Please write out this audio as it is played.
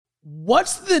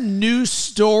What's the new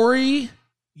story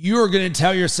you're going to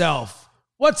tell yourself?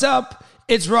 What's up?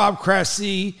 It's Rob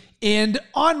Cressy, and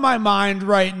on my mind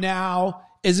right now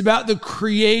is about the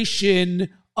creation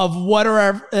of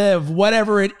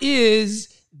whatever it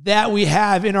is that we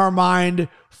have in our mind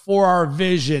for our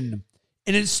vision.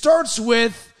 And it starts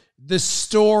with the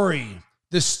story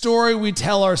we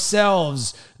tell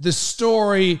ourselves, the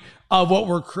story of what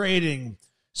we're creating.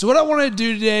 So what I want to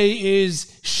do today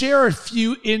is share a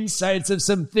few insights of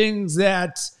some things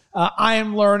that I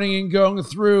am learning and going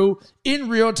through in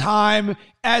real time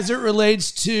as it relates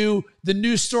to the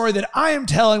new story that I am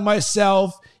telling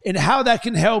myself and how that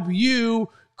can help you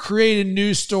create a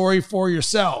new story for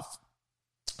yourself.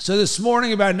 So this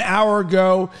morning, about an hour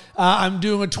ago, I'm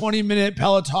doing a 20-minute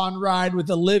Peloton ride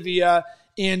with Olivia,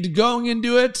 and going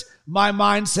into it, my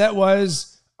mindset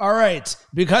was, all right,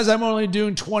 because I'm only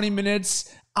doing 20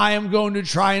 minutes, I am going to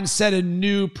try and set a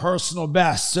new personal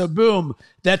best. So boom,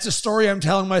 that's a story I'm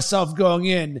telling myself going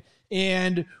in.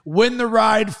 And when the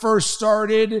ride first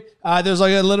started, there's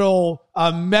like a little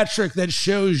metric that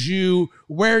shows you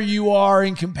where you are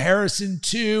in comparison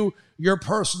to your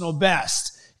personal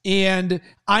best. And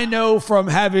I know from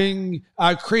having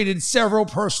created several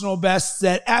personal bests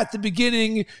that at the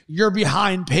beginning, you're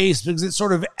behind pace because it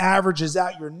sort of averages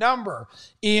out your number.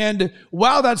 And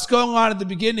while that's going on at the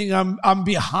beginning, I'm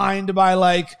behind by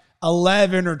like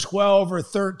 11 or 12 or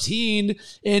 13.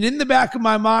 And in the back of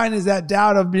my mind is that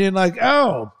doubt of being like,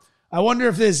 oh, I wonder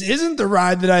if this isn't the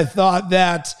ride that I thought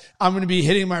that I'm going to be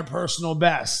hitting my personal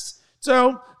best.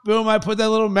 So boom, I put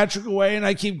that little metric away and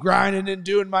I keep grinding and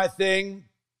doing my thing.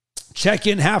 Check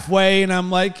in halfway and I'm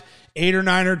like 8 or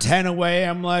 9 or 10 away.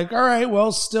 I'm like, all right,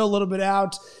 well, still a little bit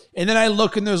out. And then I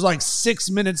look and there's like 6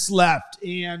 minutes left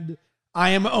and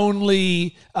I am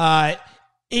only 8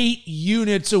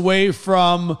 units away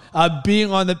from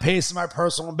being on the pace of my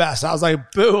personal best. I was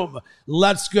like, boom,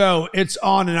 let's go. It's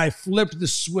on. And I flipped the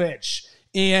switch.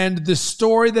 And the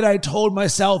story that I told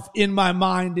myself in my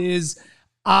mind is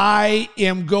I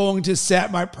am going to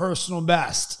set my personal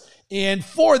best. And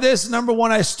for this, number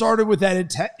one, I started with that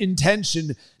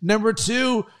intention. Number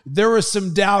two, there was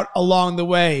some doubt along the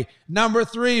way. Number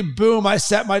three, boom, I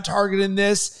set my target in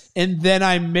this, and then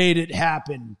I made it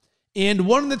happen. And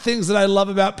one of the things that I love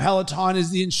about Peloton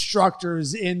is the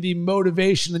instructors and the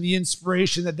motivation and the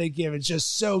inspiration that they give. It's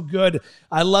just so good.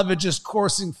 I love it just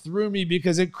coursing through me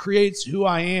because it creates who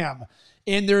I am.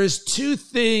 And there's two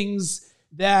things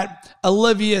that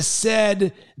Olivia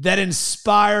said that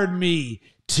inspired me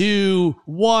to,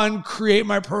 one, create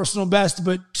my personal best,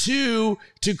 but two,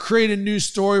 to create a new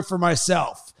story for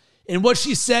myself. And what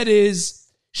she said is,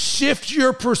 shift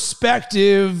your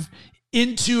perspective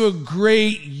into a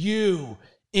great you.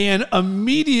 And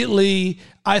immediately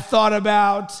I thought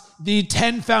about the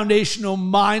 10 foundational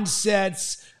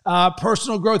mindsets,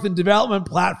 personal growth and development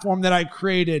platform that I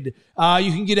created.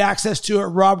 You can get access to it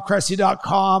at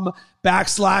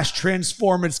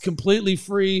robcressy.com/transform. It's completely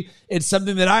free. It's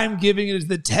something that I am giving. It is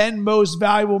the 10 most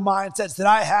valuable mindsets that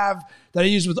I have that I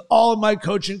use with all of my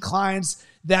coaching clients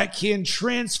that can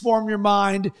transform your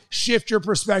mind, shift your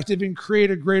perspective, and create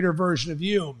a greater version of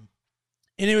you.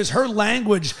 And it was her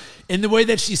language and the way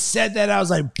that she said that, I was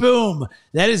like, boom,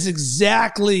 that is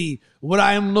exactly what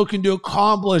I am looking to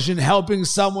accomplish in helping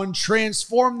someone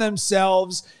transform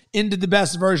themselves into the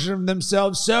best version of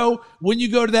themselves. So when you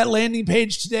go to that landing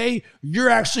page today, you're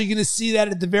actually going to see that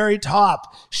at the very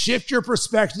top. Shift your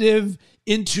perspective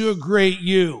into a great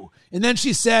you. And then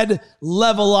she said,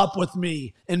 level up with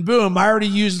me. And boom, I already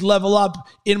used level up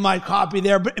in my copy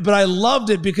there, but I loved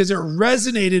it because it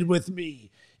resonated with me.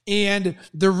 And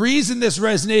the reason this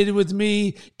resonated with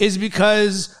me is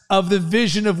because of the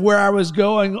vision of where I was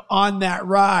going on that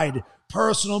ride.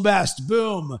 Personal best,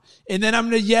 boom. And then I'm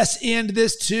going to yes and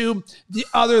this to the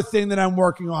other thing that I'm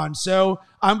working on. So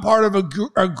I'm part of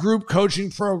a group coaching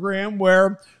program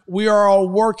where we are all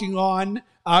working on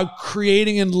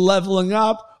creating and leveling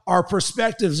up our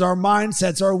perspectives, our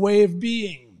mindsets, our way of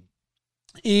being.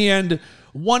 And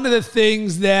one of the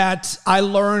things that I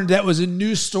learned that was a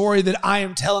new story that I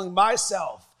am telling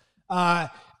myself, I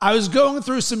was going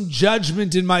through some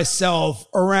judgment in myself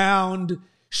around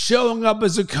showing up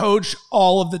as a coach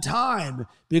all of the time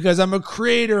because I'm a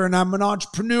creator and I'm an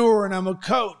entrepreneur and I'm a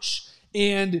coach.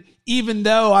 And even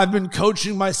though I've been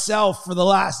coaching myself for the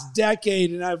last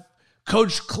decade and I've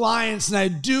coached clients and I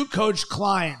do coach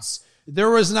clients, there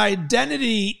was an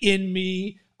identity in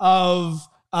me of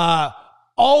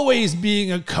always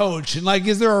being a coach. And like,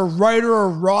 is there a right or a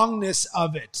wrongness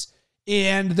of it?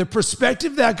 And the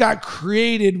perspective that got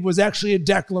created was actually a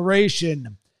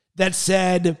declaration that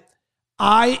said,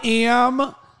 I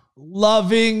am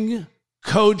loving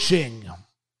coaching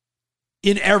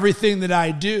in everything that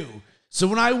I do. So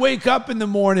when I wake up in the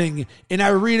morning and I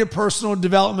read a personal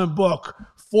development book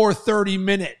for 30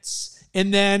 minutes,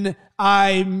 and then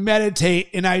I meditate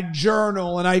and I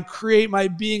journal and I create my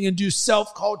being and do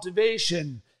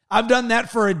self-cultivation, I've done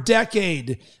that for a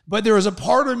decade, but there was a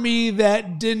part of me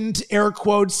that didn't, air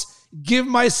quotes, give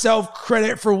myself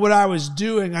credit for what I was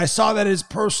doing. I saw that as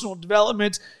personal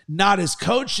development, not as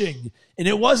coaching. And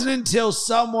it wasn't until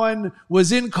someone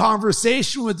was in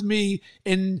conversation with me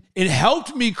and it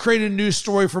helped me create a new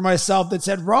story for myself that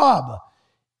said, Rob,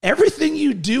 everything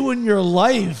you do in your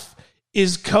life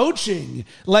is coaching.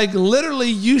 Like literally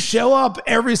you show up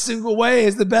every single way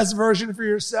as the best version for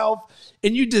yourself,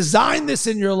 and you design this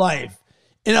in your life.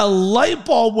 And a light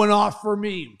bulb went off for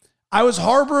me. I was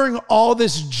harboring all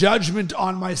this judgment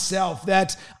on myself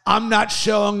that I'm not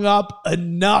showing up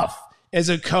enough as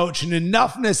a coach. And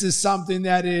enoughness is something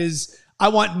that I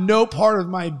want no part of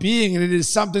my being. And it is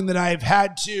something that I've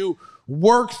had to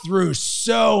work through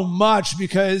so much,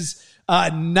 because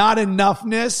not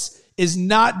enoughness is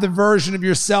not the version of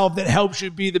yourself that helps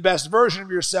you be the best version of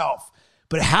yourself.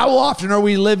 But how often are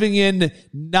we living in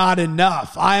not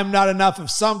enough? I am not enough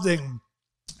of something.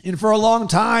 And for a long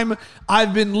time,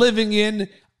 I've been living in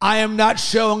I am not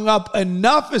showing up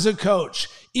enough as a coach,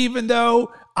 even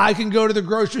though I can go to the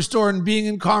grocery store and being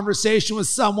in conversation with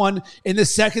someone, and the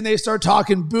second they start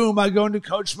talking, boom, I go into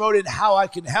coach mode and how I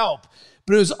can help.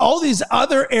 But it was all these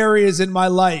other areas in my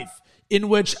life in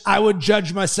which I would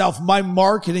judge myself. My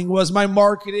marketing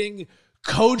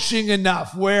coaching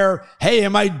enough? Where, hey,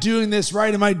 am I doing this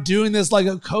right? Am I doing this like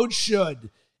a coach should?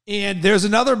 And there's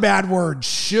another bad word,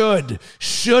 should.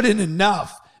 Shouldn't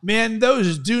enough. Man,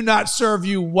 those do not serve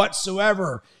you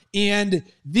whatsoever. And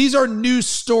these are new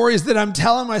stories that I'm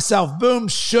telling myself, boom,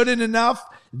 shouldn't enough.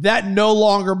 That no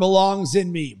longer belongs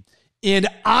in me. And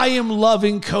I am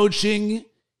loving coaching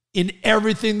in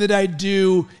everything that I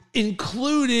do,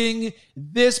 including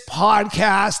this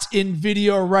podcast in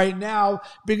video right now,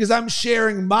 because I'm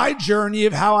sharing my journey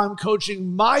of how I'm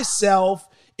coaching myself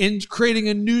in creating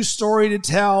a new story to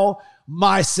tell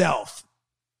myself.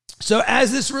 So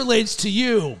as this relates to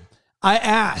you, I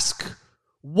ask,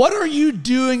 what are you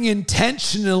doing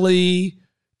intentionally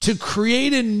to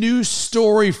create a new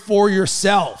story for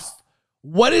yourself?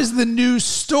 What is the new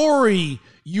story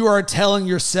you are telling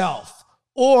yourself?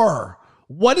 Or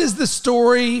what is the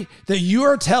story that you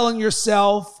are telling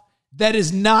yourself that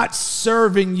is not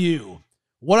serving you?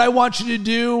 What I want you to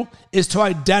do is to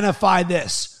identify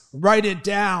this, write it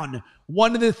down.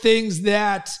 One of the things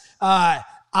that I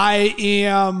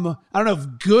don't know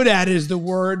if good at is the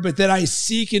word, but that I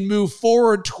seek and move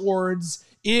forward towards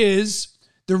is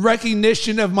the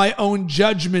recognition of my own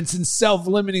judgments and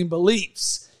self-limiting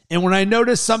beliefs. And when I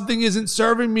notice something isn't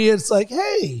serving me, it's like,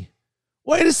 hey,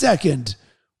 wait a second.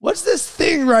 What's this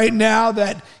thing right now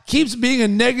that keeps being a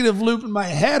negative loop in my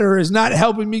head or is not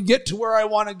helping me get to where I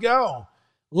want to go?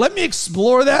 Let me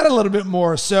explore that a little bit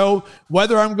more. So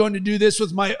whether I'm going to do this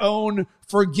with my own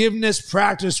forgiveness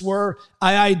practice where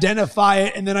I identify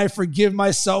it and then I forgive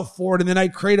myself for it, and then I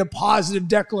create a positive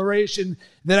declaration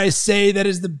that I say that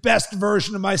is the best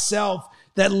version of myself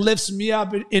that lifts me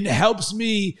up and helps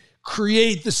me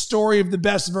create the story of the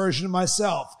best version of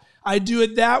myself. I do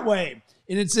it that way.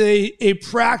 And it's a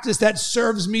practice that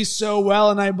serves me so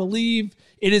well. And I believe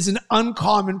it is an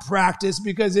uncommon practice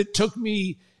because it took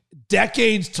me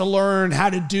decades to learn how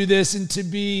to do this and to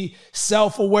be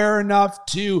self-aware enough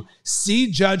to see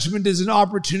judgment as an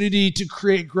opportunity to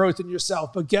create growth in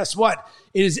yourself. But guess what?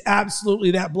 It is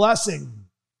absolutely that blessing.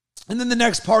 And then the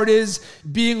next part is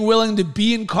being willing to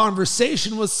be in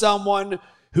conversation with someone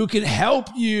who can help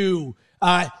you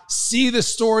see the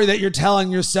story that you're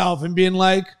telling yourself and being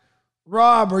like,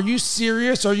 Rob, are you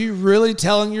serious? Are you really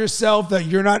telling yourself that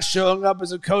you're not showing up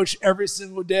as a coach every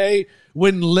single day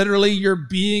when literally your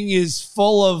being is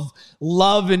full of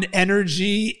love and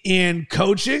energy and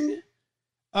coaching?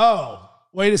 Oh,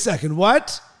 wait a second.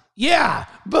 What? Yeah,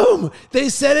 boom. They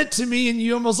said it to me and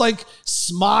you almost like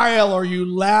smile or you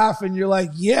laugh and you're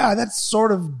like, yeah, that's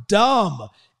sort of dumb.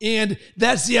 And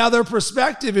that's the other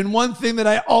perspective. And one thing that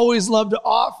I always love to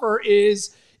offer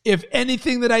is, if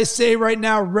anything that I say right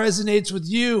now resonates with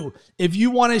you, if you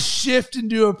want to shift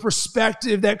into a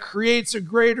perspective that creates a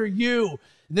greater you,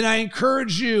 then I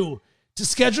encourage you to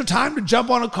schedule time to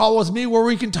jump on a call with me where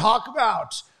we can talk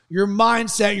about your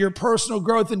mindset, your personal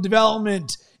growth and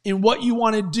development, and what you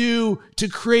want to do to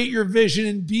create your vision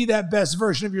and be that best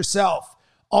version of yourself.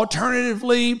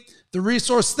 Alternatively, the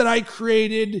resource that I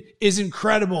created is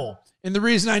incredible. And the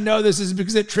reason I know this is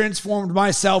because it transformed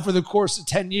myself over the course of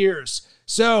 10 years.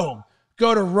 So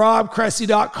go to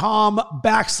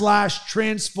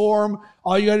robcressy.com/transform.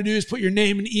 All you got to do is put your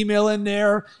name and email in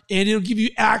there, and it'll give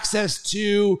you access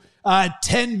to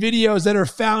 10 videos that are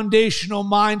foundational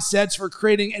mindsets for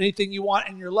creating anything you want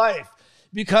in your life.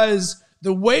 Because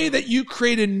the way that you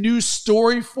create a new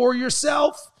story for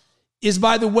yourself is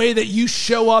by the way that you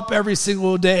show up every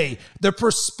single day. The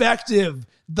perspective,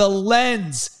 the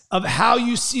lens of how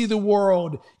you see the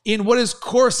world in what is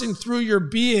coursing through your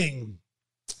being.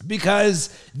 Because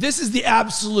this is the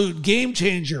absolute game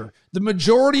changer. The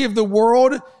majority of the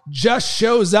world just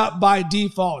shows up by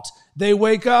default. They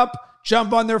wake up,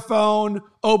 jump on their phone,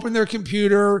 open their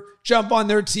computer, jump on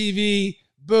their TV,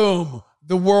 boom.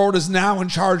 The world is now in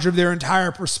charge of their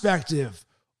entire perspective.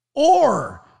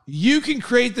 Or you can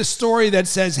create the story that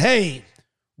says, hey,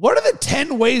 what are the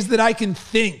 10 ways that I can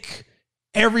think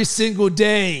every single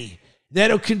day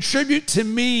that'll contribute to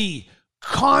me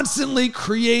constantly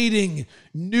creating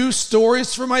new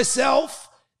stories for myself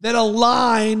that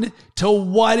align to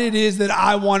what it is that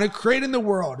I want to create in the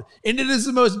world. And it is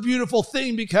the most beautiful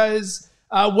thing because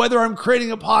whether I'm creating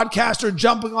a podcast or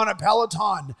jumping on a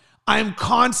Peloton, I'm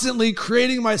constantly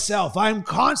creating myself. I'm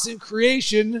constant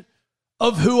creation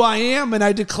of who I am, and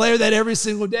I declare that every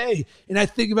single day. And I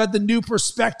think about the new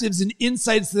perspectives and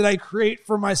insights that I create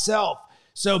for myself.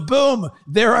 So boom,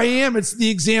 there I am. It's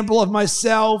the example of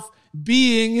myself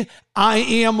being I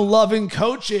am loving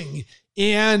coaching.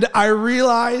 And I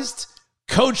realized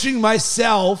coaching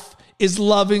myself is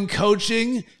loving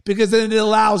coaching because then it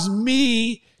allows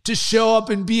me to show up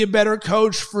and be a better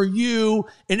coach for you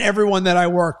and everyone that I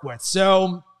work with.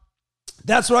 So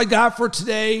that's what I got for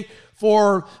today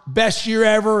for best year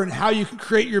ever and how you can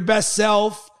create your best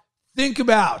self. Think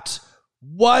about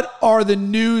what are the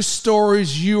news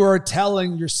stories you are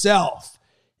telling yourself.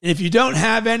 And if you don't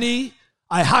have any,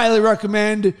 I highly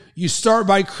recommend you start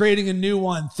by creating a new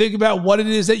one. Think about what it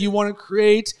is that you want to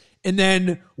create and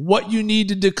then what you need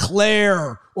to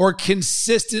declare or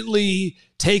consistently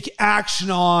take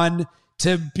action on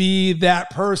to be that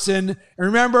person. And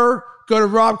remember, go to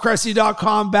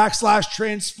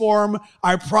robcressy.com/transform.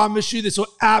 I promise you this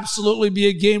will absolutely be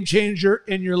a game changer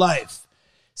in your life.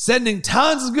 Sending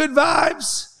tons of good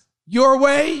vibes your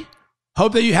way.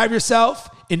 Hope that you have yourself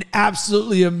an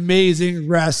absolutely amazing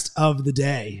rest of the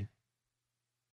day.